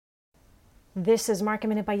This is Market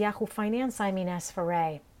Minute by Yahoo Finance. I'm Ines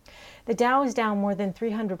Ferre. The Dow is down more than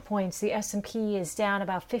 300 points. The S&P is down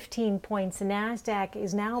about 15 points. The Nasdaq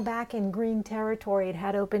is now back in green territory. It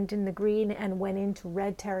had opened in the green and went into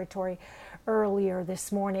red territory earlier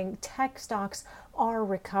this morning. Tech stocks are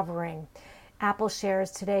recovering. Apple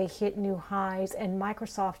shares today hit new highs, and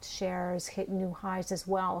Microsoft shares hit new highs as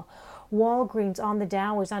well. Walgreens on the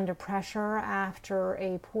Dow is under pressure after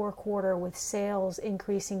a poor quarter, with sales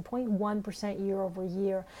increasing 0.1% year over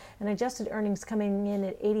year and adjusted earnings coming in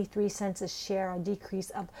at 83 cents a share, a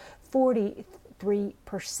decrease of 43%.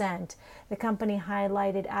 The company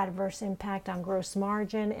highlighted adverse impact on gross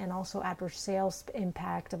margin and also adverse sales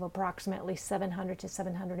impact of approximately $700 to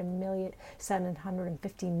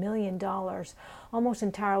 $750 million, almost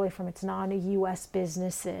entirely from its non-U.S.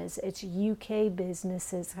 businesses. Its U.K.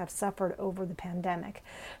 businesses have suffered over the pandemic.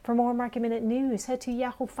 For more Market Minute news, head to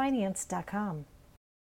yahoofinance.com.